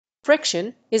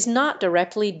Friction is not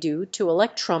directly due to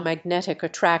electromagnetic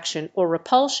attraction or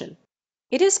repulsion.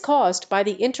 It is caused by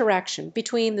the interaction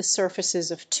between the surfaces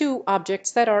of two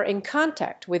objects that are in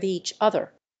contact with each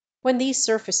other. When these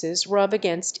surfaces rub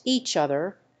against each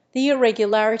other, the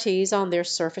irregularities on their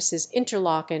surfaces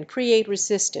interlock and create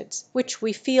resistance, which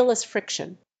we feel as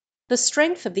friction. The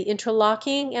strength of the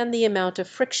interlocking and the amount of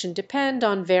friction depend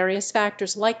on various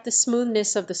factors like the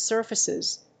smoothness of the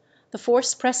surfaces, the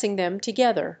force pressing them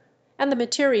together, and the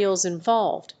materials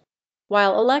involved,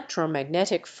 while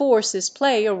electromagnetic forces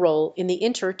play a role in the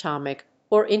interatomic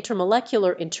or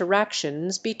intermolecular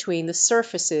interactions between the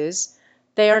surfaces.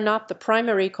 They are not the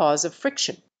primary cause of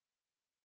friction.